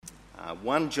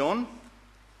1 John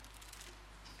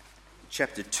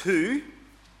chapter 2,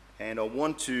 and I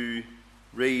want to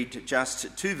read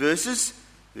just two verses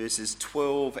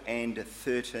 12 and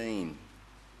 13.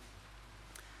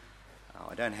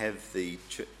 I don't have the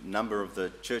number of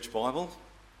the church Bible,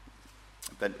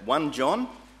 but 1 John,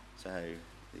 so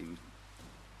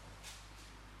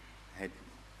have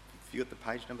you got the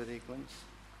page number there, Glenn?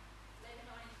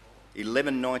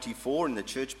 1194 in the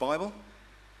church Bible.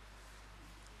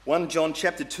 1 John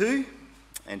chapter 2,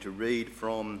 and to read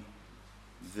from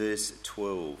verse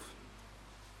 12.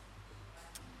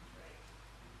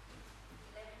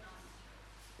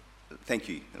 Thank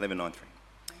you, 1193.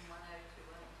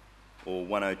 Or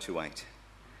 1028.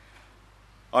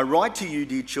 I write to you,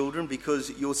 dear children, because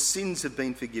your sins have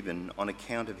been forgiven on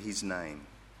account of his name.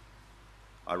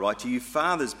 I write to you,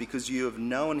 fathers, because you have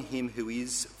known him who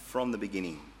is from the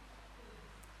beginning.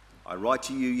 I write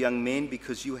to you, young men,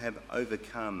 because you have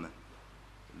overcome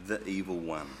the evil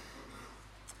one.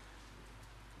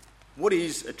 What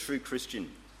is a true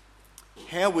Christian?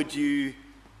 How would you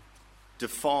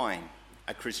define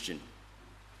a Christian?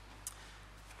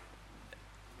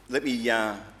 Let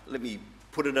me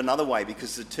put it another way,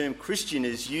 because the term Christian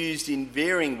is used in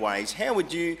varying ways.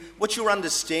 What's your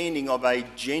understanding of a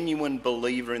genuine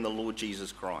believer in the Lord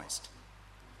Jesus Christ?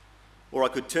 Or I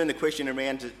could turn the question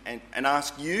around and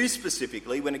ask you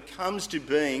specifically, when it comes to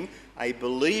being a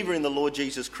believer in the Lord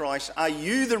Jesus Christ, are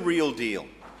you the real deal?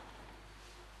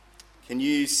 Can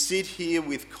you sit here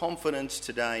with confidence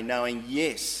today knowing,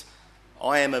 yes,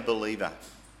 I am a believer?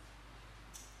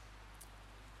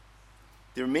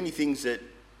 There are many things that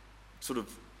sort of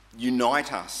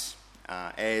unite us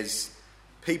as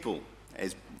people,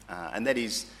 and that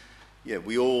is,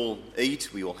 we all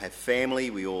eat, we all have family,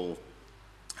 we all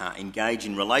engage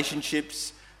in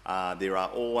relationships. There are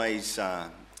always,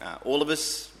 all of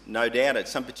us, no doubt, at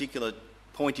some particular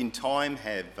point in time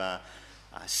have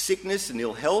sickness and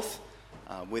ill health,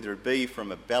 whether it be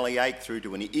from a bellyache through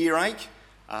to an earache,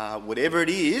 whatever it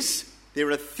is, there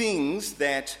are things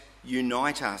that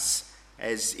unite us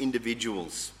as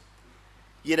individuals.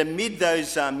 Yet amid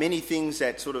those many things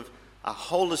that sort of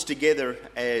hold us together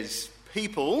as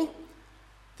people,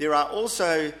 there are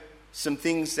also some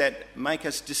things that make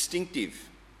us distinctive.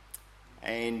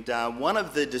 And one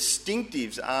of the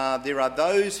distinctives are there are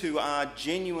those who are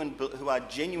genuine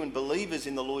believers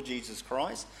in the Lord Jesus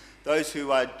Christ, those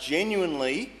who are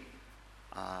genuinely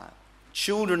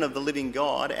children of the living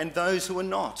God, and those who are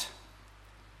not.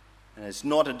 And it's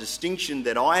not a distinction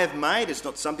that I have made, it's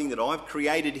not something that I've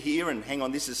created here and hang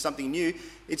on, this is something new.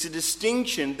 It's a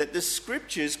distinction that the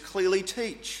scriptures clearly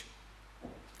teach.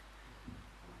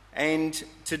 And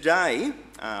today,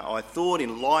 I thought,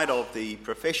 in light of the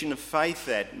profession of faith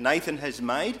that Nathan has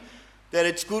made, that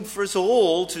it's good for us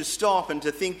all to stop and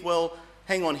to think, well,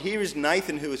 hang on, here is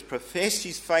Nathan who has professed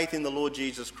his faith in the Lord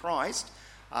Jesus Christ,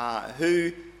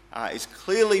 who is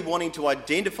clearly wanting to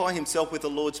identify himself with the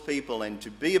Lord's people and to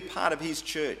be a part of his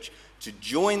church, to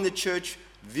join the church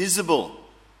visible.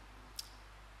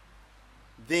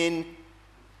 Then,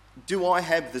 do I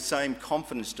have the same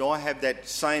confidence? Do I have that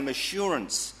same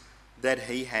assurance that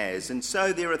he has? And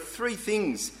so there are three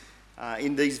things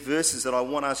in these verses that I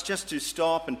want us just to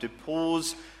stop and to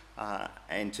pause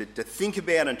and to think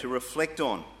about and to reflect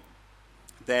on,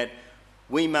 that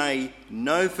we may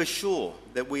know for sure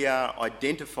that we are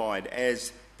identified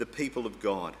as the people of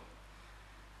God.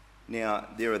 Now,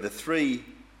 there are the three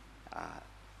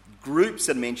groups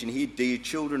that I mentioned here, dear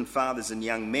children, fathers and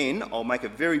young men. I'll make a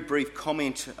very brief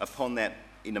comment upon that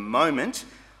in a moment.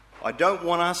 I don't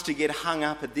want us to get hung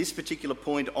up at this particular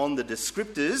point on the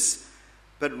descriptors,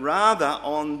 but rather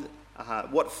on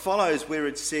what follows, where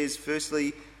it says,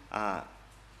 firstly,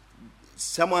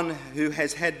 someone who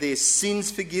has had their sins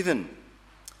forgiven.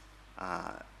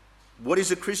 What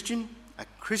is a Christian? A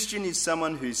Christian is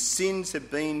someone whose sins have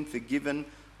been forgiven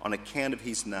on account of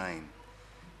his name.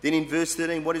 Then in verse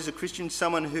 13, what is a Christian?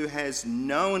 Someone who has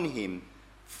known him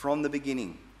from the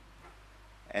beginning.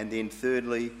 And then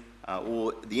thirdly,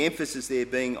 or the emphasis there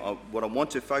being what I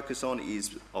want to focus on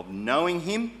is of knowing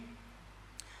him.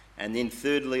 And then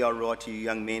thirdly, I write to you,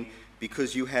 young men,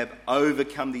 because you have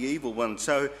overcome the evil one.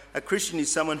 So a Christian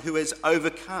is someone who has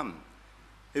overcome,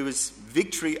 who has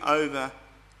victory over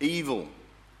evil,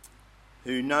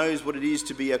 who knows what it is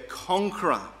to be a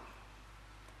conqueror.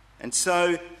 And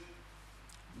so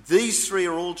these three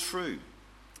are all true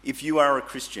if you are a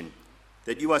Christian,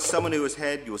 that you are someone who has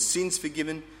had your sins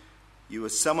forgiven, you are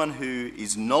someone who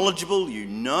is knowledgeable, you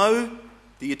know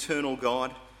the eternal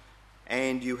God,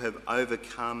 and you have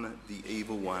overcome the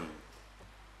evil one.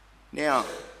 Now,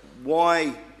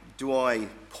 why do I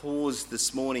pause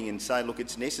this morning and say, look,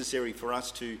 it's necessary for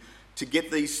us to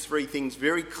get these three things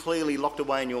very clearly locked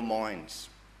away in your minds.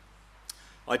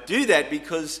 I do that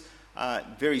because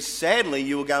very sadly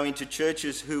you will go into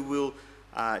churches who will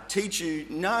teach you,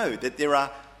 no, that there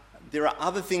are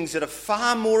other things that are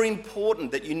far more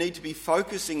important that you need to be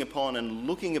focusing upon and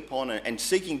looking upon and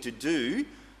seeking to do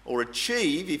or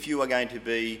achieve if you are going to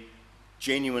be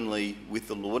genuinely with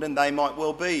the Lord. And they might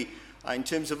well be in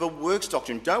terms of a works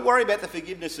doctrine. Don't worry about the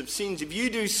forgiveness of sins. If you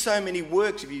do so many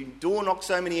works, if you door knock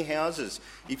so many houses,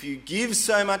 if you give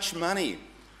so much money,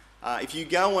 if you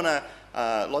go on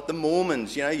like the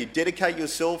Mormons, you dedicate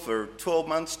yourself for 12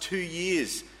 months, 2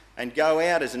 years, and go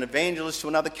out as an evangelist to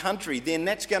another country, then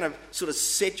that's going to sort of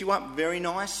set you up very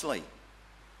nicely.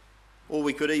 Or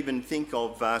we could even think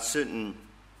of certain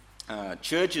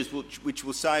churches which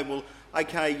will say, well,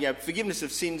 okay, forgiveness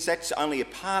of sins, that's only a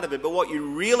part of it, but what you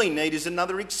really need is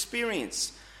another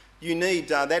experience. You need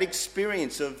that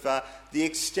experience of the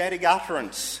ecstatic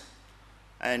utterance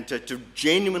and to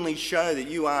genuinely show that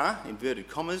you are, inverted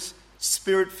commas,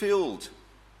 Spirit-filled.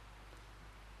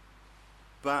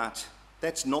 But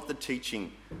that's not the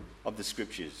teaching of the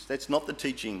Scriptures. That's not the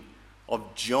teaching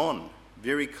of John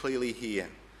very clearly here.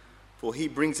 For he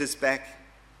brings us back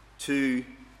to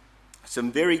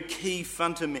some very key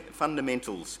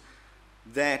fundamentals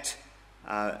that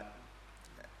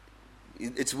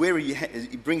it's where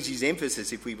he brings his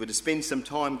emphasis if we were to spend some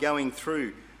time going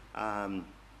through 1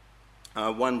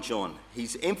 John.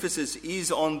 His emphasis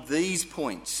is on these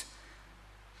points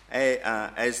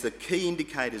as the key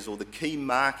indicators or the key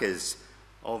markers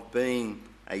of being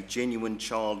a genuine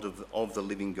child of the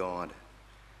living God.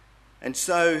 And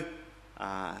so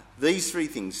these three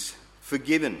things: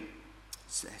 forgiven,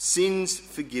 sins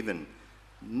forgiven,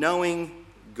 knowing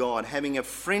God, having a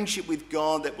friendship with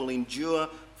God that will endure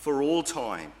for all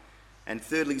time, and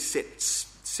thirdly,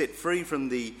 set free from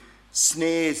the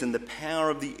snares and the power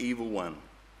of the evil one.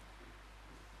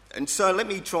 And so let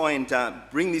me try and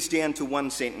bring this down to one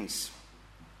sentence.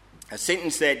 A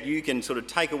sentence that you can sort of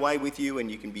take away with you and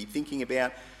you can be thinking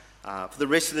about for the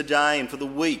rest of the day and for the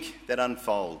week that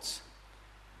unfolds.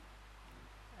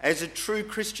 As a true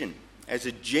Christian, as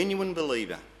a genuine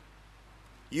believer,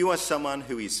 you are someone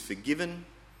who is forgiven,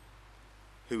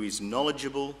 who is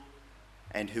knowledgeable,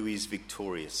 and who is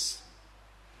victorious.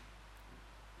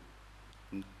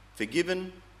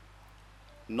 Forgiven,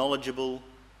 knowledgeable,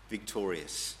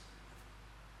 victorious.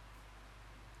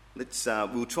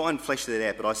 We'll try and flesh that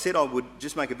out, but I said I would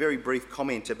just make a very brief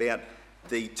comment about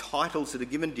the titles that are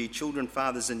given to children,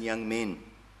 fathers and young men.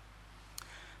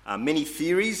 Many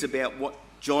theories about what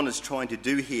John is trying to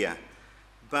do here,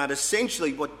 but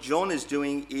essentially what John is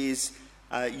doing is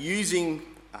using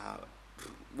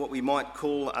what we might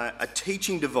call a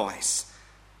teaching device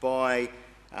by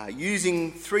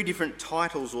using three different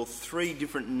titles or three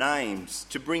different names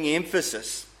to bring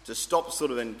emphasis, to stop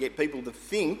sort of and get people to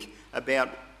think about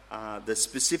the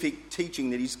specific teaching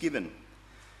that he's given.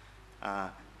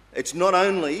 It's not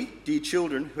only, dear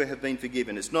children, who have been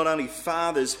forgiven. It's not only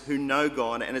fathers who know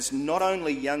God, and it's not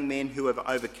only young men who have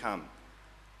overcome.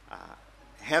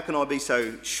 How can I be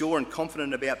so sure and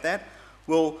confident about that?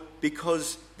 Well,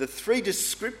 because the three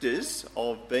descriptors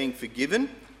of being forgiven,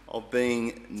 of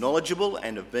being knowledgeable,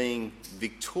 and of being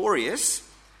victorious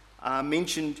are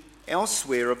mentioned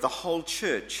elsewhere of the whole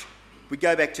church. We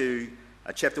go back to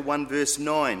chapter 1, verse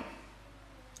 9.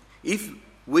 If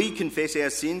we confess our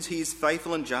sins, he is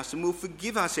faithful and just and will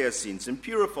forgive us our sins and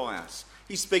purify us.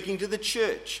 He's speaking to the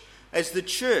church. As the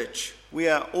church, we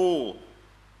are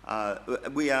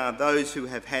those who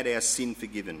have had our sin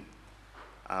forgiven.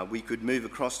 We could move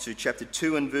across to chapter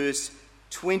 2 and verse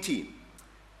 20.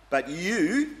 But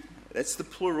you, that's the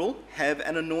plural, have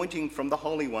an anointing from the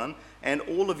Holy One, and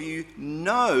all of you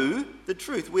know the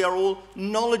truth. We are all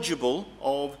knowledgeable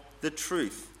of the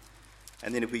truth.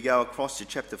 And then if we go across to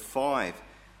chapter 5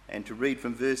 and to read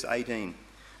from verse 18,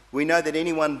 we know that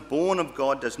anyone born of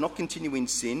God does not continue in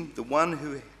sin. The one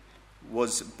who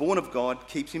was born of God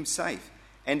keeps him safe,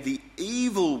 and the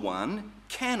evil one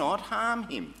cannot harm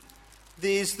him.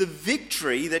 There's the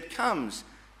victory that comes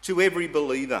to every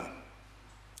believer.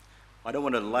 I don't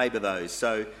want to labour those,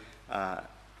 so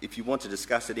if you want to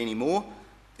discuss it any more,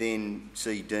 then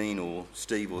see Dean or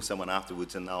Steve or someone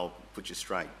afterwards and they'll put you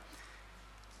straight.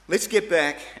 Let's get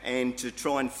back and to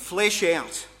try and flesh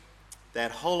out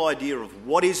that whole idea of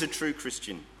what is a true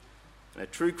Christian. And a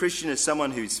true Christian is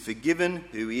someone who's forgiven,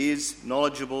 who is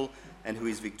knowledgeable, and who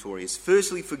is victorious.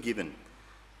 Firstly, forgiven.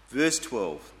 Verse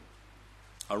 12.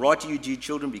 I write to you, dear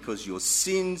children, because your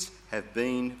sins have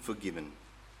been forgiven.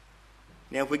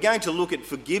 Now, if we're going to look at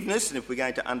forgiveness, and if we're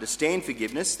going to understand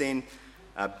forgiveness, then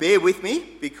bear with me,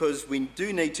 because we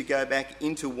do need to go back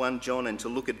into 1 John and to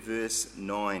look at verse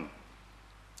 9.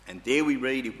 And there we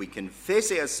read, if we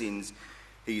confess our sins,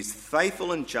 he is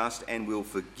faithful and just and will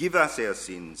forgive us our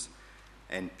sins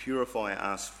and purify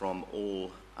us from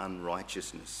all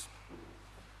unrighteousness.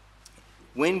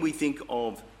 When we think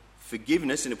of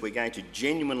forgiveness, and if we're going to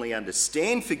genuinely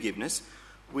understand forgiveness,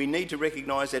 we need to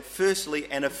recognise that firstly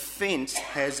an offence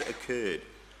has occurred.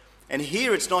 And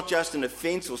here it's not just an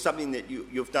offence or something that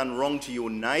you've done wrong to your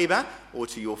neighbour or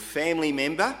to your family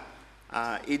member.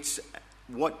 It's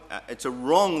a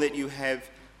wrong that you have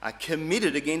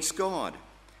committed against God.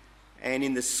 And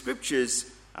in the Scriptures,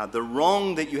 the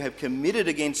wrong that you have committed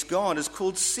against God is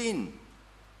called sin.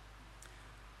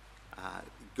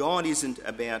 God isn't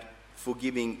about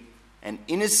forgiving an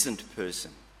innocent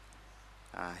person.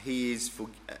 He's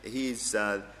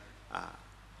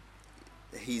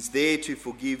there to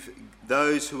forgive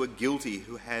those who are guilty,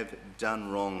 who have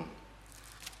done wrong.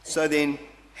 So then,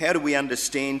 how do we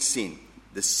understand sin?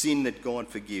 The sin that God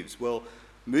forgives? Well,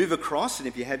 move across, and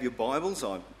if you have your Bibles,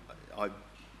 I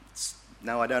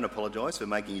don't apologise for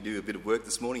making you do a bit of work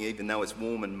this morning, even though it's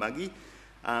warm and muggy.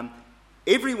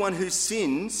 Everyone who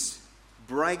sins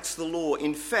breaks the law.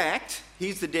 In fact,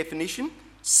 here's the definition: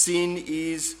 sin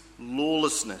is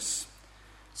lawlessness.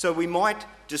 So we might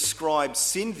describe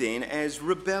sin then as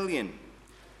rebellion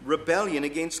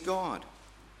against God.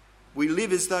 We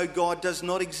live as though God does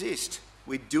not exist.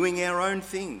 We're doing our own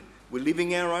thing. We're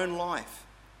living our own life.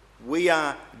 We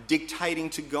are dictating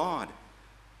to God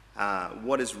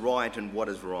what is right and what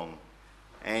is wrong.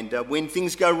 And when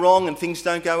things go wrong and things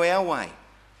don't go our way,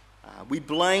 we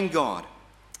blame God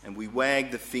and we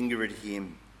wag the finger at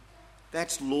him.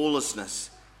 That's lawlessness,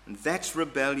 and that's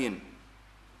rebellion.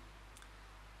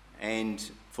 And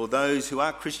for those who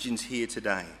are Christians here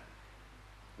today,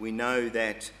 we know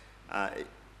that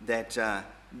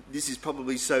this is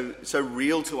probably so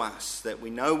real to us, that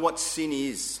we know what sin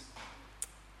is,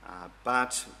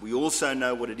 but we also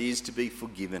know what it is to be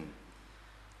forgiven.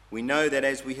 We know that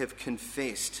as we have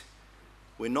confessed,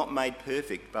 we're not made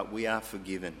perfect, but we are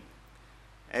forgiven.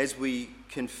 As we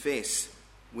confess,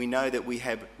 we know that we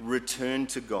have returned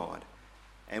to God,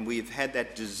 and we have had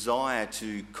that desire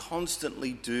to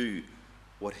constantly do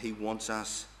what he wants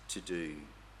us to do.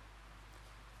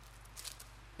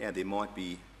 Now, there might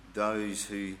be those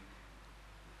who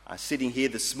are sitting here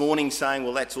this morning saying,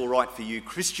 well, that's all right for you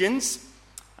Christians.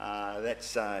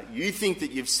 You think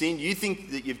that you've sinned, you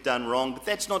think that you've done wrong, but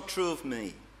that's not true of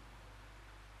me.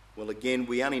 Well, again,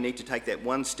 we only need to take that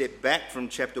one step back from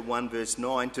chapter 1, verse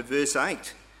 9 to verse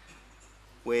 8,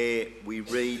 where we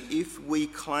read, if we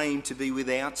claim to be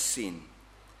without sin,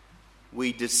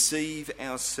 we deceive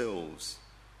ourselves,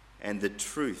 and the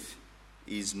truth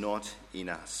is not in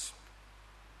us.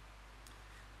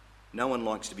 No one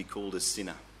likes to be called a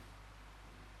sinner.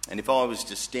 And if I was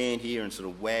to stand here and sort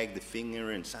of wag the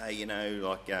finger and say,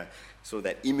 sort of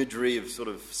that imagery of sort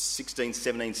of 16th,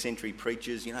 17th century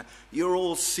preachers, you're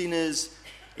all sinners,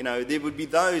 there would be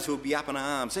those who would be up in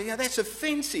arms. Say, that's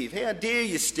offensive. How dare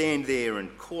you stand there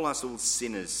and call us all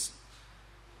sinners?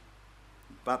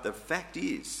 But the fact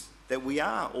is that we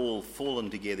are all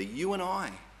fallen together. You and I,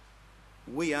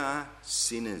 we are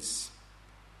sinners.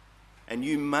 And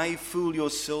you may fool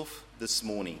yourself this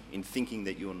morning in thinking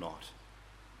that you're not.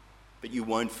 But you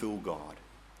won't fool God.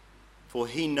 For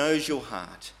he knows your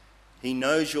heart. He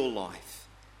knows your life.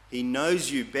 He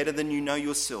knows you better than you know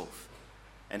yourself.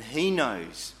 And he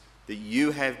knows that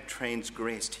you have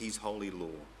transgressed his holy law.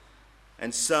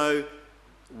 And so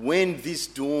when this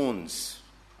dawns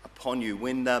upon you,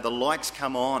 when the lights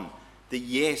come on, that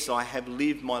yes, I have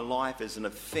lived my life as an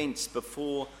offence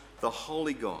before the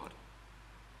holy God,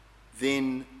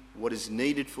 then what is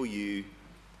needed for you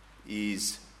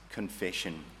is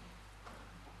confession.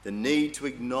 The need to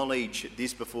acknowledge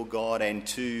this before God and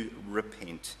to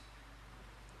repent.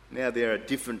 Now, there are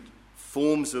different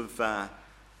forms of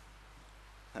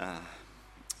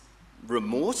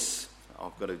remorse.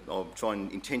 I'll try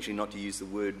and intentionally not to use the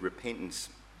word repentance.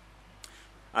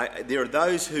 There are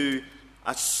those who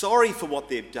are sorry for what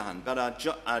they've done, but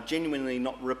are genuinely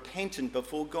not repentant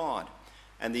before God.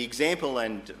 And the example,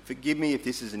 and forgive me if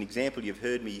this is an example you've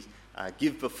heard me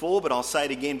give before, but I'll say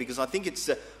it again because I think it's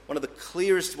one of the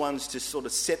clearest ones to sort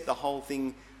of set the whole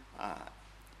thing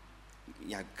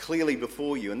clearly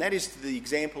before you. And that is the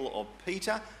example of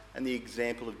Peter and the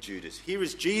example of Judas. Here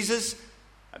is Jesus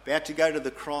about to go to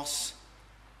the cross.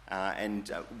 And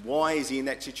why is he in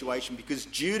that situation? Because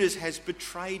Judas has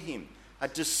betrayed him. A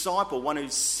disciple, one who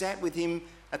sat with him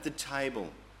at the table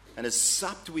and has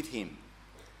supped with him.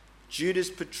 Judas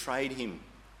betrayed him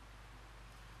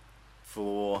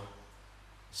for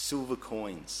silver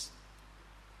coins.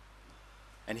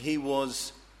 And he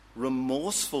was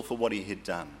remorseful for what he had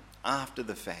done after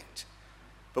the fact.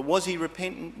 But was he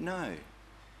repentant? No.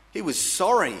 He was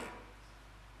sorry.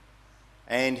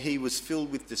 And he was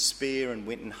filled with despair and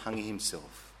went and hung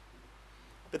himself.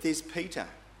 But there's Peter.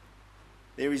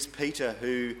 There is Peter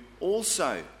who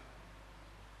also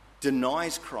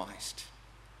denies Christ.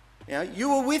 You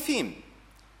were with him.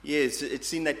 Yes,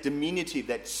 it's in that diminutive,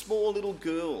 that small little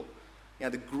girl.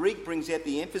 The Greek brings out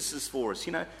the emphasis for us.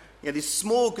 This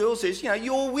small girl says,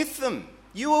 you're with them.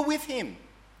 You were with him.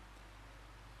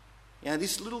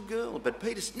 This little girl. But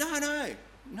Peter says,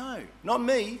 no, not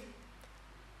me.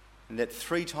 And that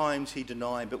 3 times he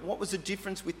denied. But what was the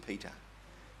difference with Peter?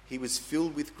 He was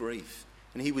filled with grief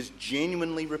and he was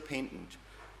genuinely repentant.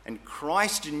 And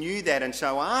Christ knew that. And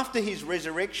so after his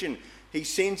resurrection, he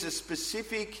sends a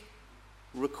specific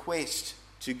request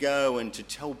to go and to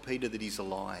tell Peter that he's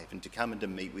alive and to come and to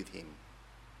meet with him.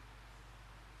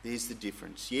 There's the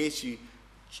difference. Yes,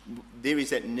 there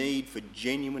is that need for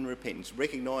genuine repentance,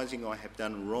 recognising I have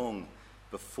done wrong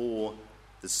before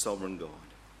the sovereign God.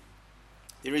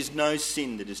 There is no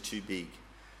sin that is too big,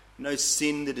 no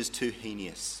sin that is too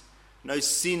heinous, no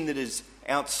sin that is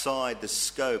outside the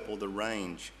scope or the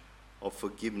range of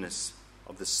forgiveness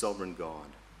of the sovereign God.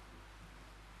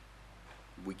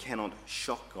 We cannot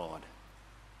shock God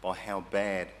by how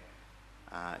bad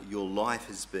your life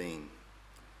has been.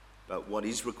 But what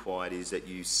is required is that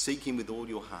you seek him with all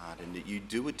your heart and that you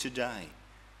do it today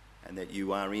and that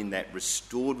you are in that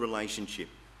restored relationship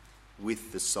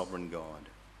with the sovereign God.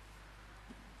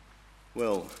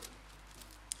 Well,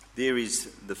 there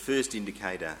is the first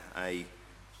indicator. A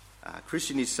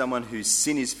Christian is someone whose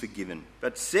sin is forgiven.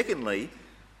 But secondly,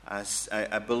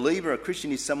 a believer, a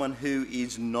Christian, is someone who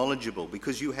is knowledgeable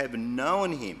because you have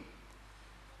known him.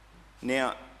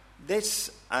 Now, that's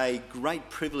a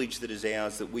great privilege that is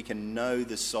ours, that we can know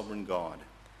the sovereign God.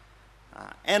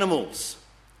 Animals,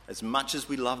 as much as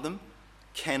we love them,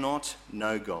 cannot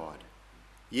know God.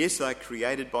 Yes, they're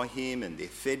created by him and they're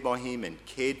fed by him and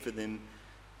cared for them.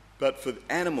 But for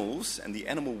animals and the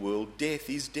animal world, death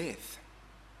is death.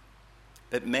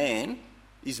 But man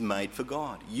is made for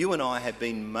God. You and I have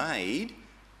been made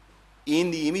in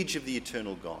the image of the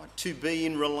eternal God, to be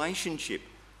in relationship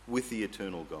with the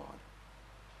eternal God.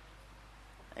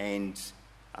 And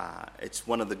it's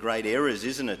one of the great errors,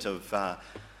 isn't it, of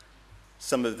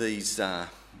some of these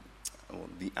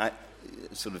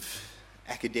sort of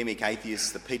academic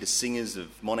atheists, the Peter Singers of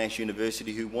Monash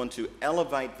University, who want to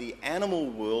elevate the animal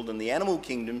world and the animal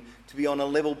kingdom to be on a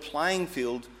level playing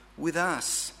field with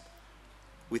us,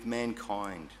 with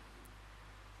mankind.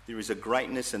 There is a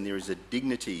greatness and there is a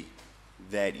dignity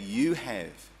that you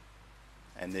have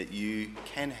and that you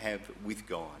can have with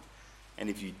God. And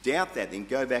if you doubt that, then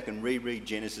go back and reread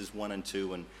Genesis 1 and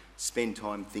 2 and spend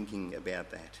time thinking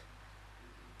about that.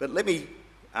 But let me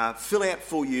fill out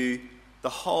for you the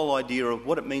whole idea of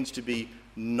what it means to be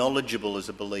knowledgeable as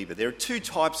a believer. There are 2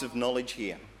 types of knowledge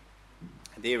here.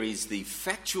 There is the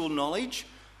factual knowledge,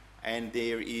 and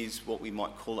there is what we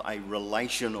might call a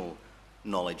relational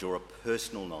knowledge or a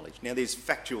personal knowledge. Now, there's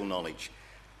factual knowledge.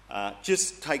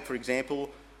 Just take, for example,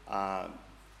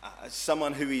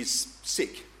 someone who is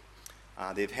sick.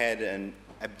 They've had an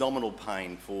abdominal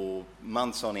pain for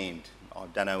months on end. I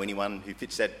don't know anyone who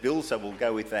fits that bill, so we'll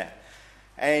go with that.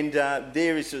 And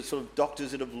there is a sort of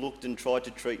doctors that have looked and tried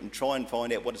to treat and try and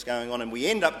find out what is going on, and we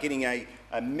end up getting a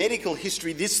medical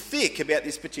history this thick about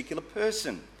this particular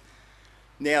person.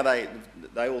 Now they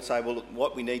all say, well, look,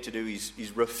 what we need to do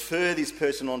is refer this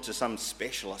person on to some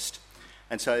specialist.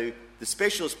 And so the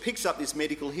specialist picks up this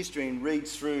medical history and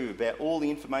reads through about all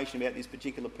the information about this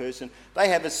particular person. They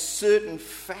have a certain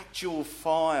factual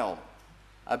file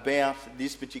about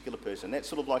this particular person. That's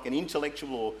sort of like an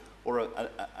intellectual or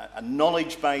a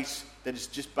knowledge base that is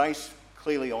just based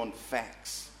clearly on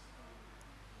facts.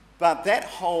 But that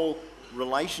whole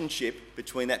relationship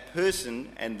between that person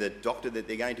and the doctor that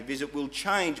they're going to visit will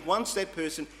change once that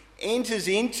person enters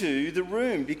into the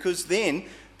room, because then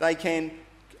they can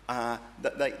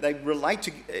they relate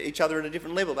to each other at a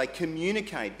different level. They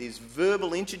communicate. There's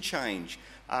verbal interchange.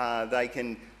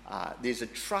 There's a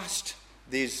trust.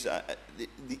 There's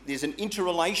an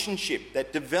interrelationship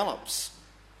that develops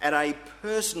at a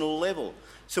personal level.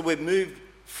 So we've moved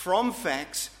from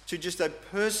facts to just a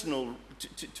personal,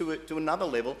 to another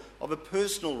level of a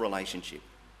personal relationship.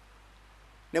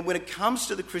 Now, when it comes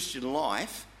to the Christian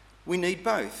life, we need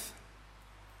both.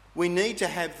 We need to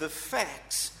have the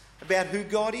facts about who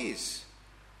God is.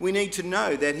 We need to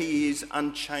know that he is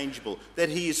unchangeable, that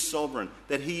he is sovereign,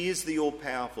 that he is the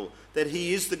all-powerful, that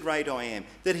he is the great I am,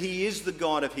 that he is the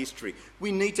God of history.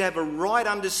 We need to have a right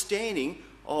understanding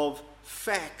of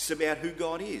facts about who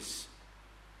God is.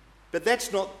 But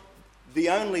that's not the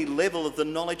only level of the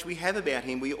knowledge we have about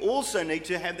him. We also need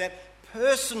to have that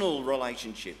personal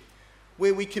relationship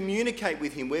where we communicate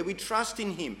with him, where we trust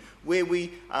in him, where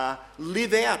we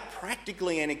live out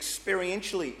practically and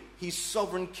experientially his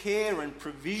sovereign care and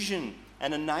provision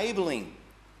and enabling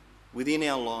within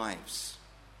our lives.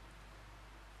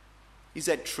 Is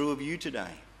that true of you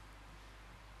today?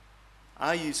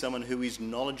 Are you someone who is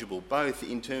knowledgeable both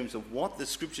in terms of what the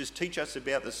scriptures teach us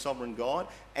about the sovereign God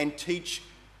and teach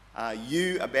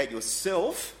you about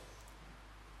yourself?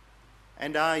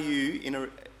 And are you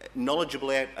knowledgeable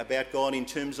about God in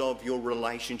terms of your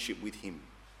relationship with him?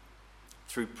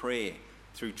 Through prayer,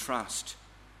 through trust,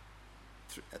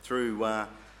 through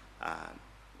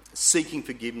seeking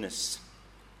forgiveness,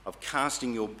 of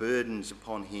casting your burdens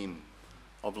upon him,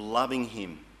 of loving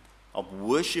him, of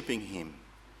worshipping him,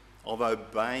 of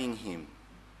obeying him,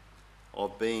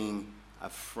 of being a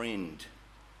friend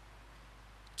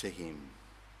to him.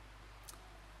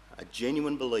 A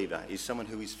genuine believer is someone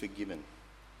who is forgiven.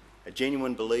 A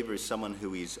genuine believer is someone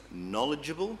who is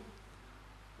knowledgeable.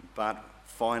 But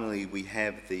finally, we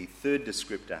have the third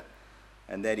descriptor,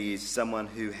 and that is someone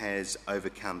who has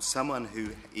overcome, someone who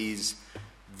is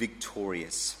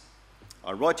victorious.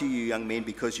 I write to you, young men,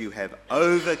 because you have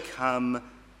overcome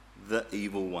the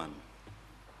evil one.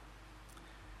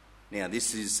 Now,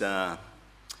 this is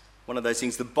one of those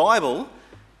things. The Bible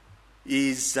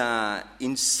is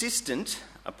insistent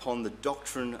upon the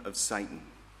doctrine of Satan.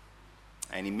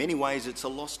 And in many ways, it's a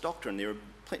lost doctrine. There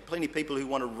are plenty of people who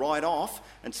want to write off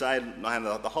and say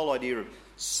the whole idea of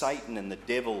Satan and the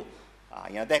devil,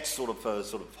 that's sort of for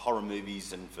horror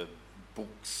movies and for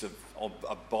books of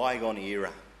a bygone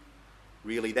era.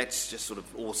 Really, that's just sort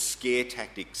of all scare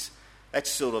tactics.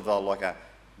 That's sort of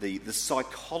the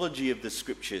psychology of the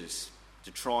scriptures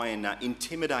to try and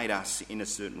intimidate us in a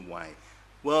certain way.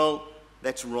 Well,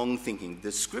 that's wrong thinking.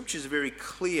 The scriptures are very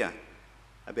clear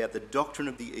about the doctrine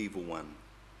of the evil one.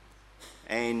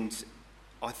 And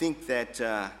I think that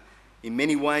in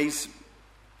many ways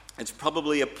it's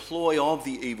probably a ploy of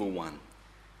the evil one,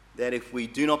 that if we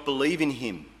do not believe in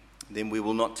him, then we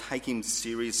will not take him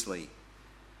seriously.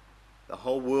 The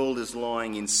whole world is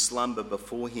lying in slumber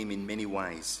before him in many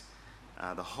ways.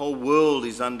 The whole world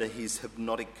is under his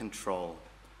hypnotic control.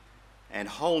 And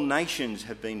whole nations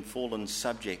have been fallen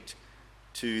subject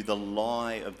to the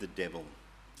lie of the devil.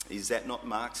 Is that not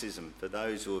Marxism? For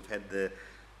those who have had the,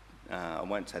 I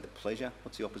won't say the pleasure,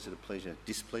 what's the opposite of pleasure?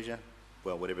 Displeasure?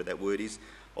 Well, whatever that word is,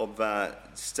 of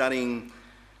studying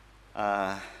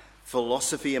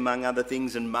philosophy, among other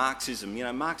things, and Marxism.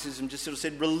 Marxism just sort of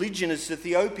said religion is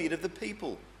the opiate of the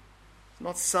people. It's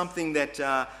not something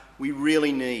that we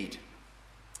really need.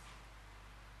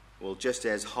 Well, just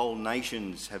as whole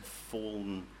nations have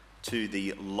fallen to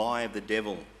the lie of the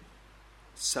devil,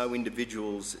 so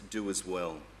individuals do as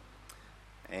well.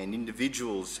 And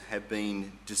individuals have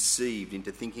been deceived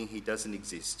into thinking he doesn't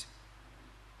exist.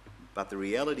 But the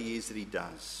reality is that he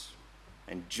does.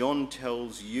 And John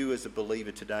tells you as a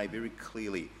believer today very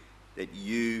clearly that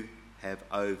you have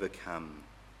overcome.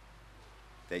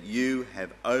 That you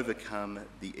have overcome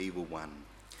the evil one.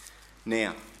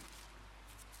 Now,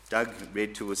 Doug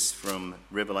read to us from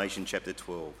Revelation chapter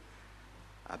 12.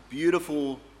 A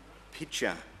beautiful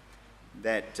picture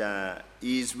that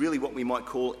is really what we might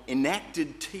call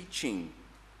enacted teaching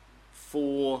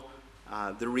for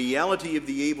the reality of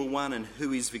the evil one and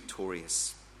who is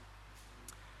victorious.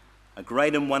 A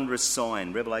great and wondrous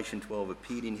sign, Revelation 12,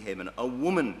 appeared in heaven. A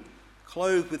woman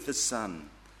clothed with the sun,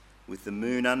 with the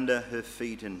moon under her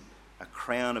feet and a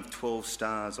crown of 12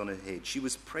 stars on her head. She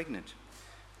was pregnant.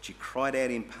 She cried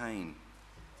out in pain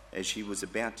as she was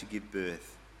about to give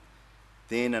birth.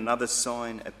 Then another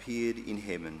sign appeared in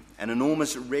heaven, an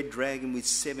enormous red dragon with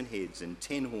 7 heads and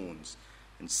 10 horns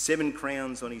and 7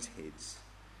 crowns on his heads.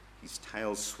 His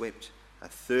tail swept a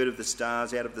third of the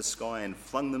stars out of the sky and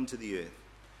flung them to the earth.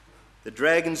 The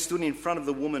dragon stood in front of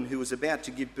the woman who was about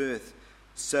to give birth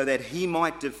so that he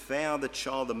might devour the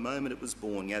child the moment it was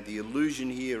born. The illusion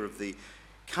here of the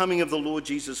coming of the Lord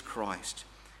Jesus Christ.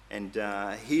 And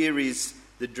here is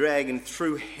the dragon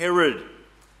through Herod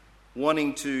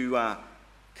wanting to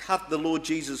cut the Lord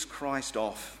Jesus Christ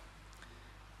off.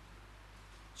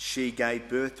 She gave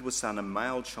birth to a son, a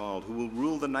male child, who will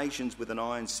rule the nations with an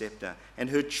iron scepter. And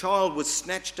her child was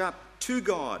snatched up to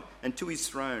God and to his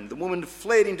throne. The woman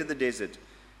fled into the desert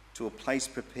to a place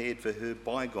prepared for her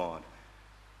by God,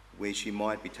 where she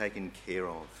might be taken care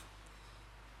of.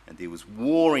 And there was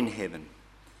war in heaven.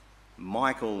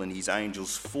 Michael and his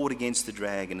angels fought against the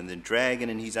dragon, and the dragon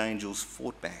and his angels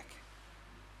fought back.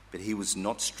 But he was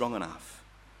not strong enough,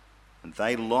 and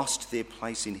they lost their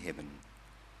place in heaven.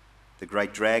 The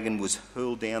great dragon was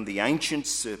hurled down, the ancient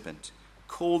serpent,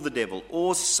 called the devil,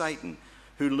 or Satan,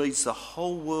 who leads the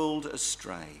whole world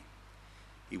astray.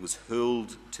 He was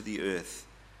hurled to the earth,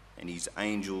 and his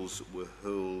angels were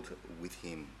hurled with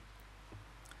him.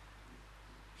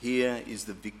 Here is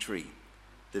the victory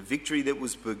that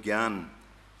was begun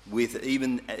with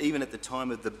even at the time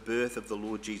of the birth of the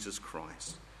Lord Jesus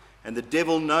Christ. And the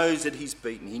devil knows that he's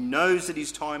beaten. He knows that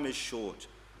his time is short.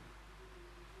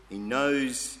 He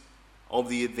knows of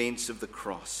the events of the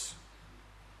cross.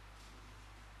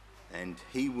 And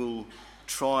he will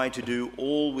try to do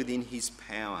all within his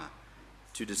power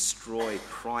to destroy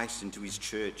Christ and to his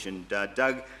church. And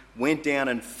Doug went down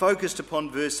and focused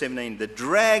upon verse 17. The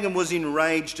dragon was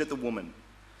enraged at the woman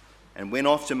and went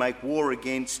off to make war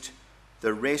against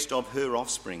the rest of her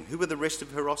offspring. Who are the rest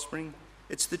of her offspring?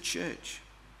 It's the church.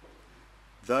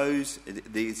 There's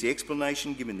the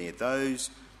explanation given there. Those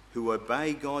who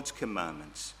obey God's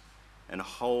commandments and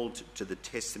hold to the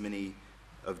testimony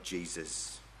of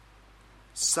Jesus.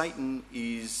 Satan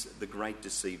is the great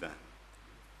deceiver.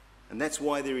 And that's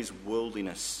why there is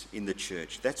worldliness in the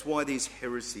church. That's why there's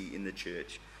heresy in the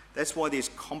church. That's why there's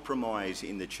compromise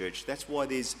in the church. That's why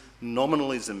there's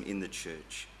nominalism in the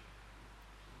church.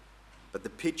 But the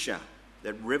picture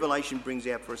that Revelation brings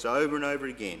out for us over and over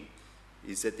again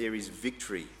is that there is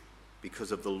victory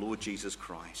because of the Lord Jesus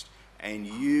Christ. And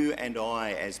you and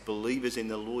I, as believers in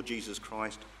the Lord Jesus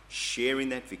Christ, share in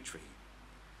that victory.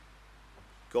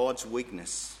 God's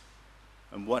weakness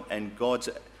and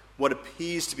what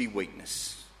appears to be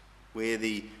weakness, where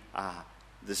the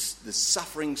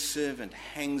suffering servant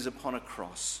hangs upon a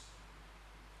cross,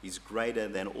 is greater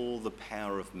than all the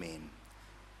power of men.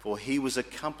 For he was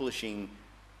accomplishing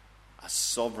a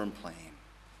sovereign plan.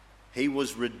 He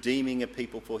was redeeming a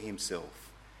people for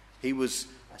himself. He was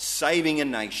saving a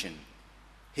nation.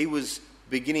 He was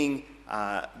beginning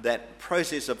that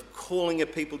process of calling a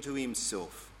people to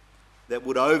himself that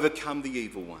would overcome the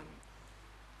evil one.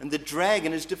 And the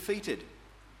dragon is defeated.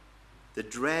 The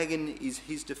dragon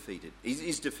is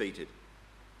defeated.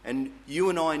 And you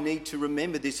and I need to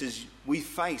remember this as we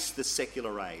face the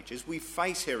secular age, as we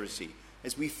face heresy,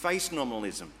 as we face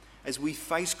nominalism, as we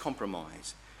face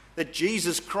compromise, that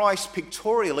Jesus Christ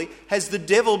pictorially has the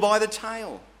devil by the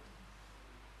tail.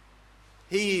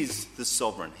 He is the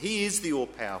sovereign. He is the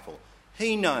all-powerful.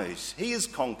 He knows. He has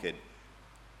conquered.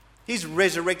 He's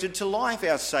resurrected to life,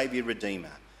 our Saviour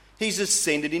Redeemer. He's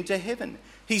ascended into heaven.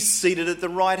 He's seated at the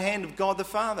right hand of God the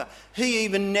Father. He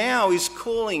even now is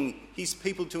calling his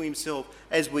people to himself,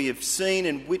 as we have seen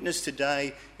and witnessed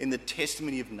today in the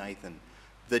testimony of Nathan.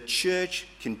 The church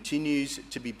continues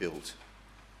to be built.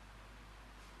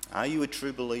 Are you a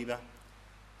true believer?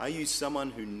 Are you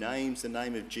someone who names the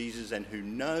name of Jesus and who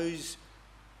knows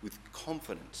with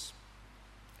confidence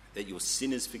that your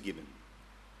sin is forgiven?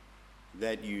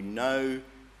 That you know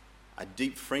a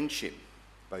deep friendship,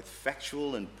 both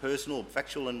factual and personal,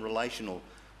 factual and relational,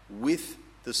 with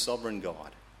the sovereign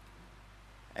God,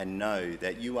 and know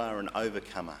that you are an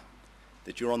overcomer,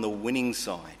 that you're on the winning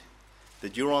side,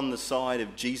 that you're on the side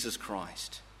of Jesus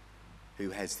Christ, who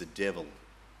has the devil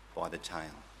by the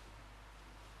tail.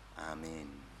 Amen.